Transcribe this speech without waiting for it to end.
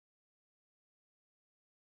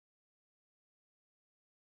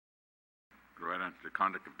right on to the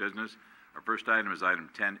conduct of business. Our first item is item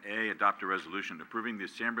 10A, adopt a resolution approving the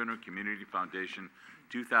San Bruno Community Foundation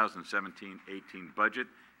 2017-18 budget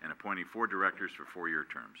and appointing 4 directors for 4-year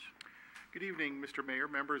terms. Good evening, Mr. Mayor,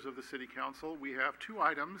 members of the City Council. We have 2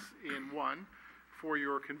 items in one for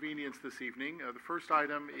your convenience this evening. The first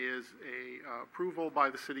item is approval by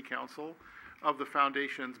the City Council of the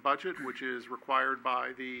Foundation's budget, which is required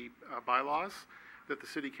by the bylaws that the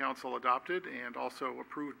City Council adopted and also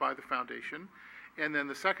approved by the Foundation. And then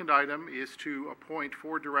the second item is to appoint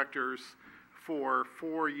 4 directors for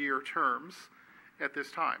 4-year terms at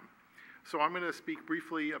this time. So I'm going to speak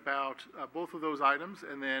briefly about both of those items,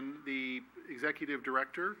 and then the Executive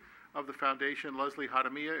Director of the Foundation, Leslie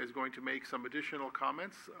Hadamia, is going to make some additional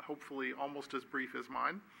comments, hopefully almost as brief as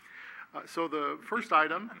mine. So the first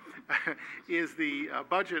item is the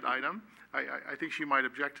budget item. I think she might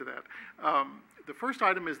object to that. The first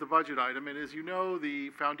item is the budget item, and as you know, the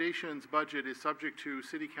Foundation's budget is subject to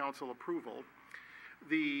City Council approval.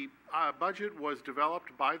 The budget was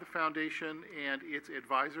developed by the Foundation and its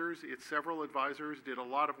advisors. Its several advisors did a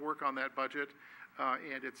lot of work on that budget,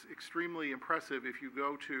 and it's extremely impressive if you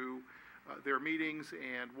go to their meetings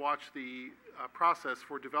and watch the process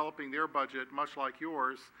for developing their budget, much like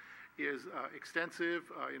yours, is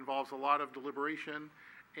extensive, involves a lot of deliberation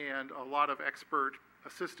and a lot of expert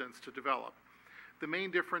assistance to develop. The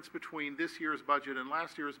main difference between this year's budget and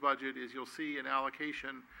last year's budget is you'll see an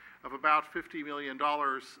allocation of about $50 million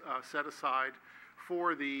set aside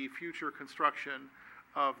for the future construction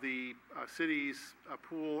of the city's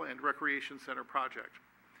pool and recreation center project.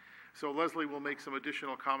 So Leslie will make some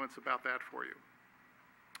additional comments about that for you.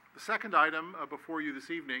 The second item before you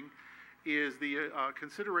this evening is the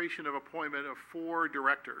consideration of appointment of 4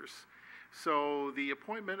 directors. So the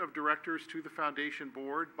appointment of directors to the Foundation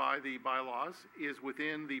Board by the bylaws is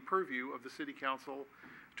within the purview of the City Council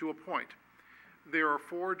to appoint. There are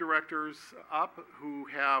 4 directors up who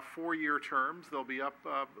have 4-year terms. They'll be up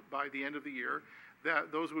by the end of the year.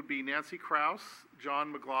 Those would be Nancy Krause, John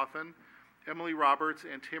McLaughlin, Emily Roberts,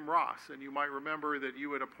 and Tim Ross. And you might remember that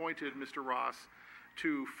you had appointed Mr. Ross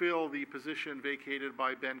to fill the position vacated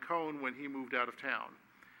by Ben Cohn when he moved out of town.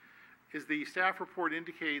 As the staff report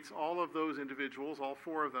indicates, all of those individuals, all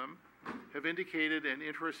 4 of them, have indicated an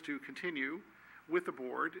interest to continue with the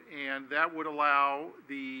board, and that would allow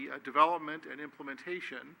the development and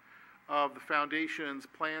implementation of the Foundation's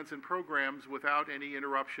plans and programs without any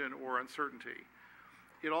interruption or uncertainty.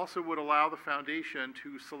 It also would allow the Foundation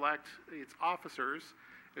to select its officers,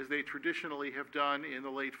 as they traditionally have done in the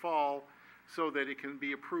late fall, so that it can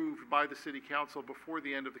be approved by the City Council before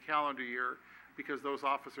the end of the calendar year, because those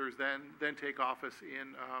officers then take office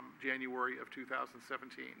in January of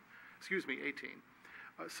 18.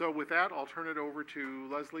 So with that, I'll turn it over to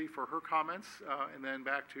Leslie for her comments, and then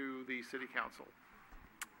back to the City Council.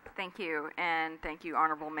 Thank you, and thank you,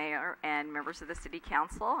 Honorable Mayor and members of the City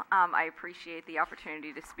Council. I appreciate the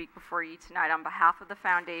opportunity to speak before you tonight on behalf of the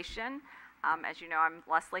Foundation. As you know, I'm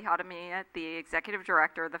Leslie Hadamia, the Executive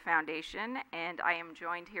Director of the Foundation, and I am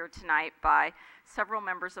joined here tonight by several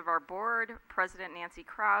members of our board, President Nancy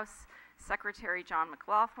Krause, Secretary John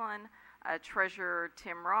McLaughlin, Treasurer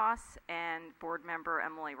Tim Ross, and board member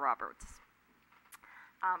Emily Roberts.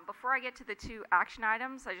 Before I get to the 2 action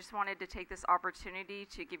items, I just wanted to take this opportunity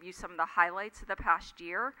to give you some of the highlights of the past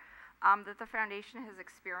year that the Foundation has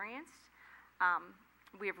experienced.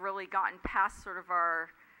 We have really gotten past sort of our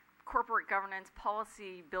corporate governance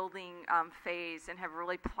policy building phase and have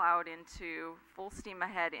really plowed into full steam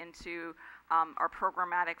ahead into our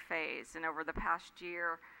programmatic phase. And over the past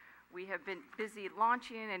year, we have been busy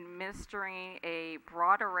launching and administering a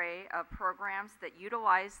broad array of programs that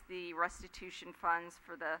utilize the restitution funds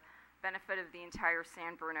for the benefit of the entire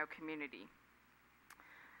San Bruno community.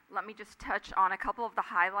 Let me just touch on a couple of the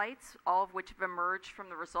highlights, all of which have emerged from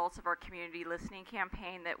the results of our community listening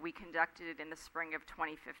campaign that we conducted in the spring of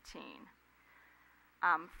 2015.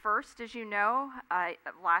 First, as you know,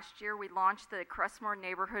 last year we launched the Crestmore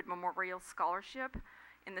Neighborhood Memorial Scholarship.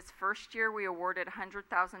 In this first year, we awarded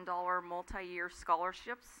 $100,000 multi-year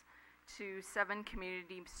scholarships to 7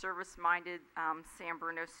 community service-minded San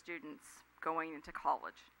Bruno students going into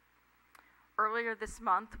college. Earlier this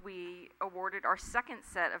month, we awarded our second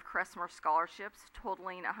set of Crestmore scholarships,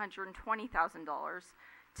 totaling $120,000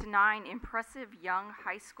 to 9 impressive young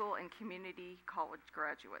high school and community college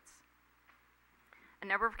graduates. A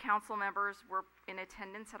number of council members were in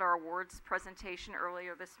attendance at our awards presentation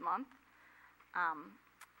earlier this month.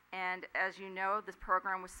 And as you know, this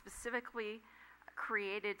program was specifically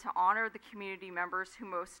created to honor the community members who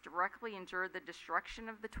most directly endured the destruction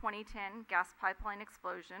of the 2010 gas pipeline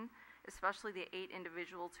explosion especially the 8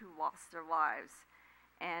 individuals who lost their lives.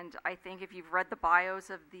 And I think if you've read the bios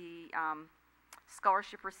of the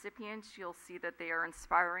scholarship recipients, you'll see that they are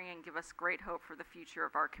inspiring and give us great hope for the future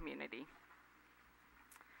of our community.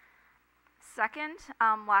 Second,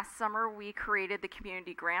 last summer we created the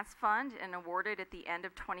Community Grants Fund and awarded at the end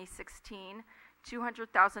of 2016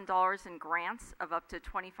 $200,000 in grants of up to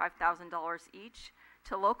 $25,000 each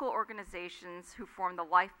to local organizations who form the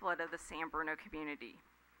lifeblood of the San Bruno community.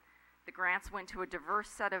 The grants went to a diverse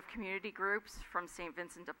set of community groups, from St.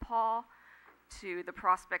 Vincent de Paul to the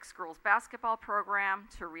Prospects Girls Basketball Program,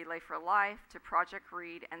 to Relay for Life, to Project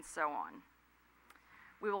Read, and so on.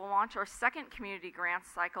 We will launch our second community grant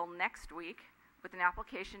cycle next week with an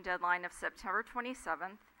application deadline of September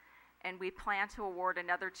 27th, and we plan to award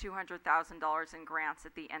another $200,000 in grants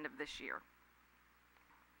at the end of this year.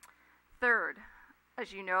 Third,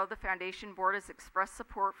 as you know, the Foundation Board has expressed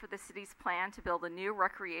support for the city's plan to build a new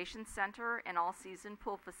recreation center and all-season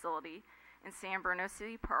pool facility in San Bruno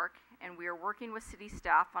City Park, and we are working with city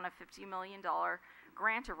staff on a $50 million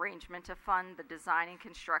grant arrangement to fund the design and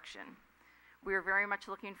construction. We are very much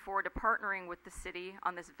looking forward to partnering with the city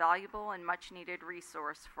on this valuable and much-needed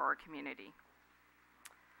resource for our community.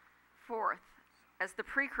 Fourth, as the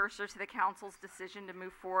precursor to the council's decision to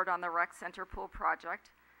move forward on the rec center pool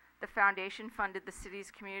project, the foundation funded the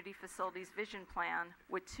city's community facilities vision plan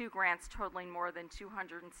with 2 grants totaling more than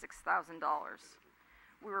 $206,000.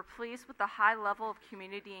 We were pleased with the high level of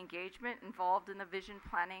community engagement involved in the vision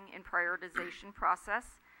planning and prioritization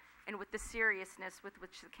process, and with the seriousness with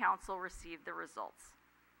which the council received the results.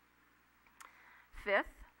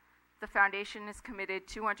 Fifth, the foundation has committed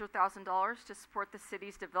 $200,000 to support the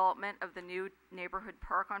city's development of the new neighborhood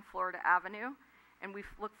park on Florida Avenue, and we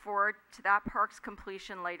look forward to that park's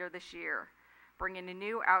completion later this year, bringing a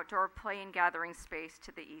new outdoor play and gathering space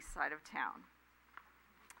to the east side of town.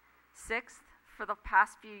 Sixth, for the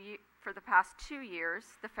past 2 years,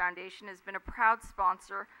 the foundation has been a proud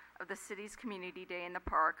sponsor of the city's Community Day in the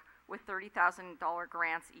park with $30,000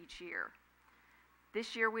 grants each year.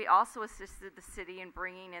 This year, we also assisted the city in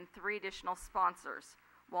bringing in 3 additional sponsors,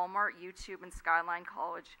 Walmart, YouTube, and Skyline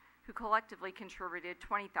College, who collectively contributed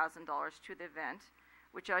 $20,000 to the event,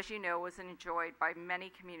 which, as you know, was enjoyed by many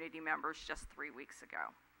community members just 3 weeks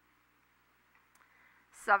ago.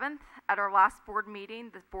 Seventh, at our last board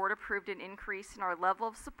meeting, the board approved an increase in our level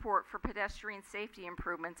of support for pedestrian safety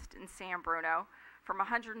improvements in San Bruno from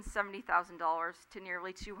 $170,000 to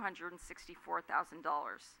nearly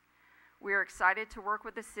 $264,000. We are excited to work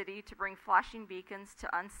with the city to bring flashing beacons to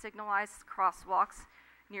unsignalized crosswalks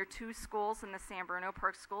near 2 schools in the San Bruno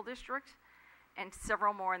Park School District and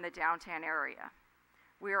several more in the downtown area.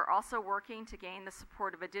 We are also working to gain the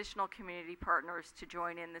support of additional community partners to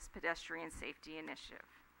join in this pedestrian safety initiative.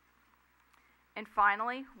 And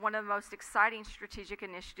finally, one of the most exciting strategic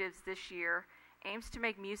initiatives this year aims to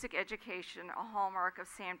make music education a hallmark of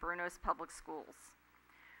San Bruno's public schools.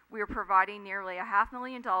 We are providing nearly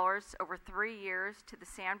 $500,000 over 3 years to the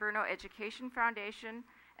San Bruno Education Foundation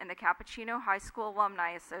and the Cappuccino High School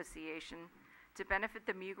Alumni Association to benefit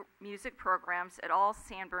the music programs at all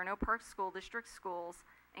San Bruno Park School District schools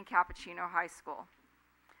and Cappuccino High School.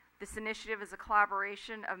 This initiative is a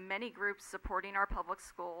collaboration of many groups supporting our public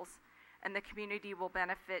schools, and the community will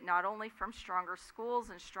benefit not only from stronger schools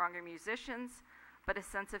and stronger musicians, but a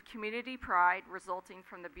sense of community pride resulting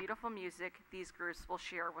from the beautiful music these groups will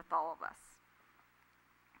share with all of us.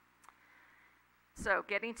 So,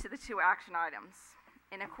 getting to the 2 action items.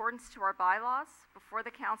 In accordance to our bylaws, before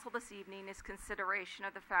the council this evening is consideration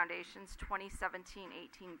of the foundation's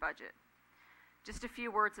 2017-18 budget. Just a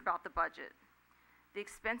few words about the budget. The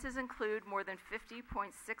expenses include more than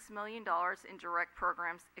 $50.6 million in direct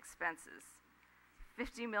programs expenses,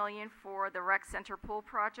 $50 million for the rec center pool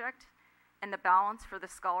project, and the balance for the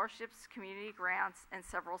scholarships, community grants, and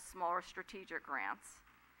several smaller strategic grants.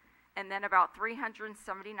 And then about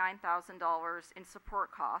 $379,000 in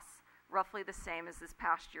support costs, roughly the same as this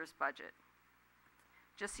past year's budget.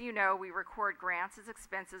 Just so you know, we record grants as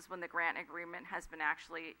expenses when the grant agreement has been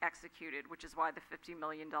actually executed, which is why the $50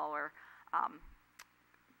 million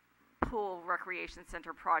pool recreation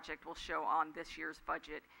center project will show on this year's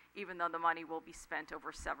budget, even though the money will be spent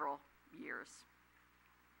over several years.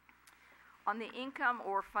 On the income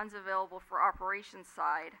or funds available for operations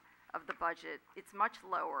side of the budget, it's much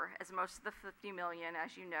lower, as most of the $50 million,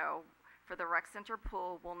 as you know, for the rec center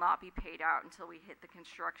pool will not be paid out until we hit the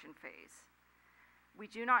construction phase. We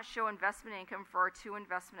do not show investment income for our 2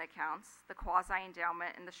 investment accounts, the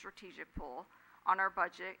quasi-endowment and the strategic pool, on our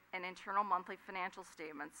budget and internal monthly financial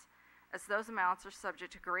statements, as those amounts are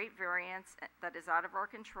subject to great variance that is out of our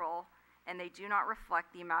control and they do not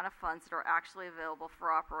reflect the amount of funds that are actually available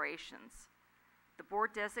for operations. The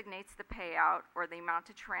board designates the payout or the amount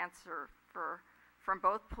to transfer from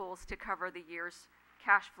both pools to cover the year's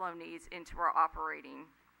cash flow needs into our operating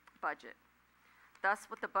budget. Thus,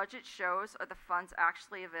 what the budget shows are the funds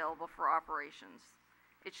actually available for operations.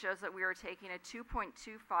 It shows that we are taking a 2.25%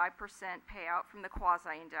 payout from the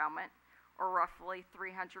quasi-endowment, or roughly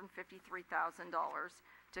 $353,000,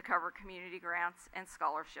 to cover community grants and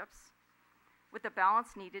scholarships, with the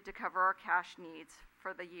balance needed to cover our cash needs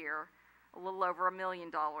for the year, a little over $1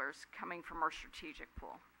 million coming from our strategic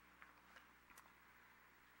pool.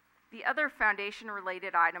 The other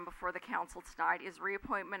foundation-related item before the council tonight is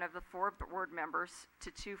reappointment of the 4 board members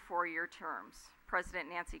to 2 4-year terms. President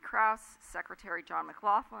Nancy Krause, Secretary John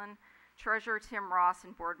McLaughlin, Treasurer Tim Ross,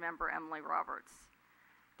 and board member Emily Roberts.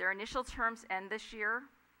 Their initial terms end this year,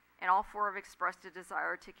 and all 4 have expressed a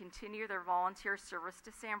desire to continue their volunteer service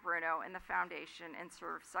to San Bruno and the foundation and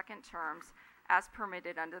serve second terms as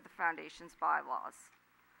permitted under the foundation's bylaws.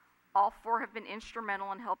 All 4 have been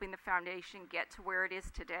instrumental in helping the foundation get to where it is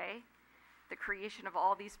today, the creation of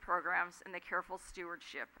all these programs, and the careful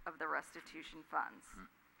stewardship of the restitution funds.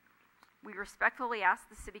 We respectfully ask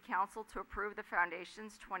the City Council to approve the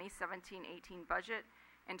foundation's 2017-18 budget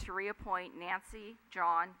and to reappoint Nancy,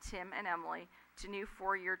 John, Tim, and Emily to new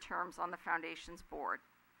 4-year terms on the foundation's board.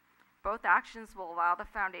 Both actions will allow the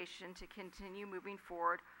foundation to continue moving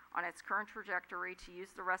forward on its current trajectory to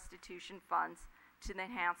use the restitution funds to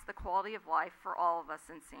enhance the quality of life for all of us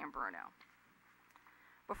in San Bruno.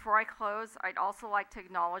 Before I close, I'd also like to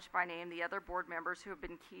acknowledge by name the other board members who have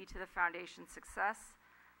been key to the foundation's success: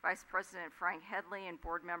 Vice President Frank Headley and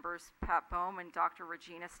board members Pat Bohm and Dr.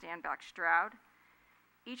 Regina Standback-Stroud.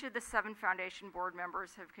 Each of the 7 foundation board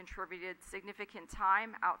members have contributed significant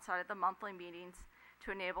time outside of the monthly meetings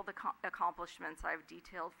to enable the accomplishments I have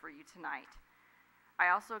detailed for you tonight. I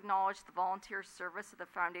also acknowledge the volunteer service of the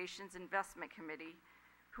Foundation's Investment Committee,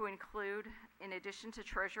 who include, in addition to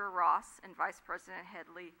Treasurer Ross and Vice President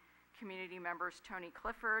Headley, community members Tony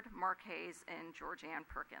Clifford, Mark Hayes, and Georgianne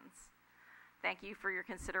Perkins. Thank you for your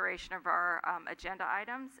consideration of our agenda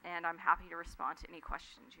items, and I'm happy to respond to any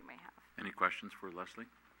questions you may have. Any questions for Leslie?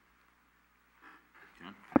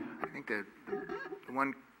 John? I think that the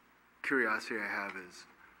one curiosity I have is,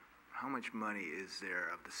 how much money is there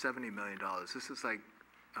of the $70 million? This is like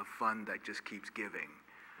a fund that just keeps giving.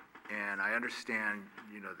 And I understand,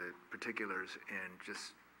 the particulars and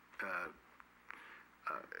just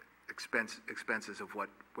expenses of what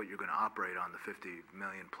you're going to operate on, the 50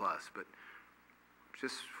 million plus. But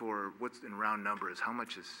just for what's in round numbers, how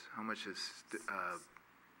much is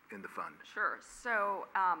in the fund? Sure. So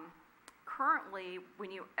currently,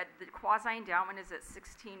 the quasi-endowment is at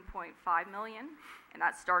 $16.5 million, and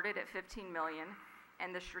that started at $15 million.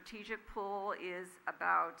 And the strategic pool is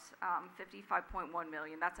about $55.1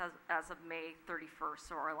 million. That's as of May 31st,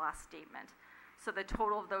 so our last statement. So the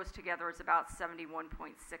total of those together is about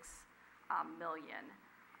 $71.6 million.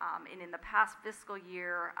 And in the past fiscal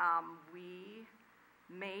year, we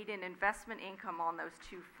made an investment income on those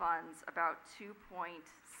 2 funds about $2.78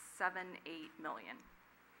 million.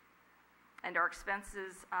 And our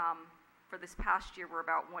expenses for this past year were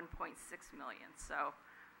about $1.6 million. So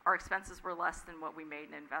our expenses were less than what we made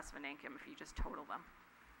in investment income if you just total them.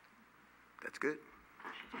 That's good.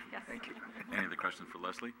 Yes. Thank you. Any other questions for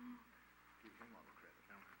Leslie?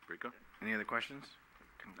 Rico? Any other questions?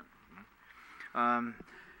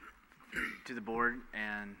 To the board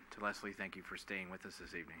and to Leslie, thank you for staying with us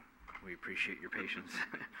this evening. We appreciate your patience.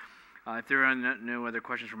 If there are no other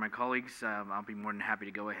questions from my colleagues, I'll be more than happy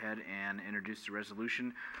to go ahead and introduce the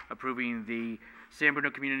resolution approving the San Bruno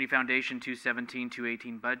Community Foundation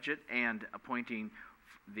 2017-2018 budget and appointing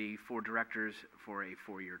the 4 directors for a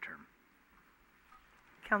 4-year term.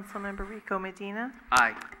 Councilmember Rico Medina.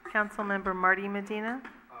 Aye. Councilmember Marty Medina.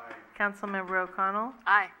 Aye. Councilmember O'Connell.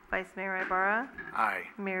 Aye. Vice Mayor Ibarra. Aye.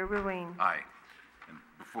 Mayor Ruane. Aye. And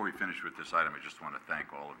before we finish with this item, I just want to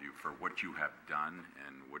thank all of you for what you have done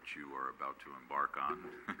and what you are about to embark on,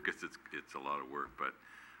 because it's a lot of work. But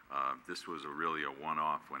this was really a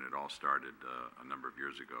one-off when it all started a number of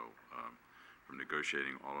years ago, from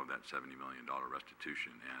negotiating all of that $70 million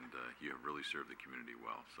restitution, and you have really served the community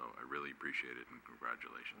well. So I really appreciate it, and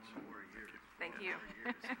congratulations. Thank you.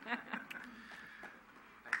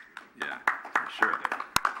 Yeah, for sure.